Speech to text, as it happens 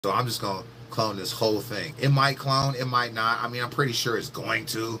So I'm just gonna clone this whole thing. It might clone, it might not. I mean, I'm pretty sure it's going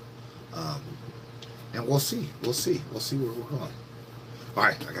to. Um, and we'll see. We'll see. We'll see where we're going. All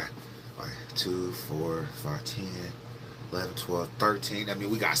right, I got all right, 2, 4, 5, 10, 11, 12, 13. I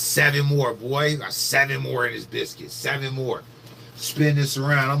mean, we got 7 more, boy. We got 7 more in this biscuit. 7 more. Spin this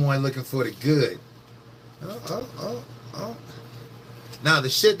around. I'm only looking for the good. Oh. Now, the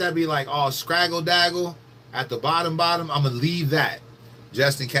shit that be like all scraggle daggle at the bottom, I'm going to leave that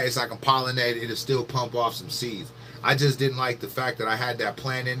just in case I can pollinate it and still pump off some seeds. I just didn't like the fact that I had that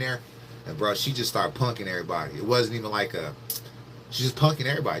plant in there. And, bro, she just started punking everybody. It wasn't even like a... She's just punking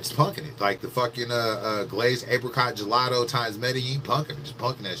everybody. Just punking it. Like the fucking glazed apricot gelato times Medellin punking. Just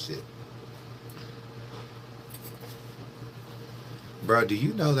punking that shit. Bro, do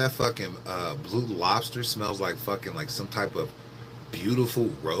you know that fucking Blue Lobster smells like fucking like some type of beautiful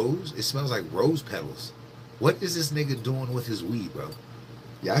rose? It smells like rose petals. What is this nigga doing with his weed, bro?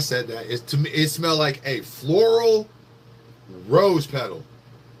 Yeah, I said that. To me, it smelled like a floral rose petal.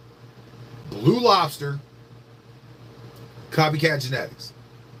 Blue Lobster. Copycat genetics.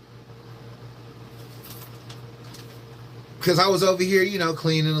 Because I was over here, you know,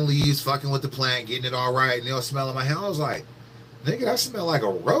 cleaning the leaves, fucking with the plant, getting it all right, and they all smelling my hand. I was like, nigga, that smell like a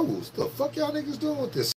rose. The fuck y'all niggas doing with this?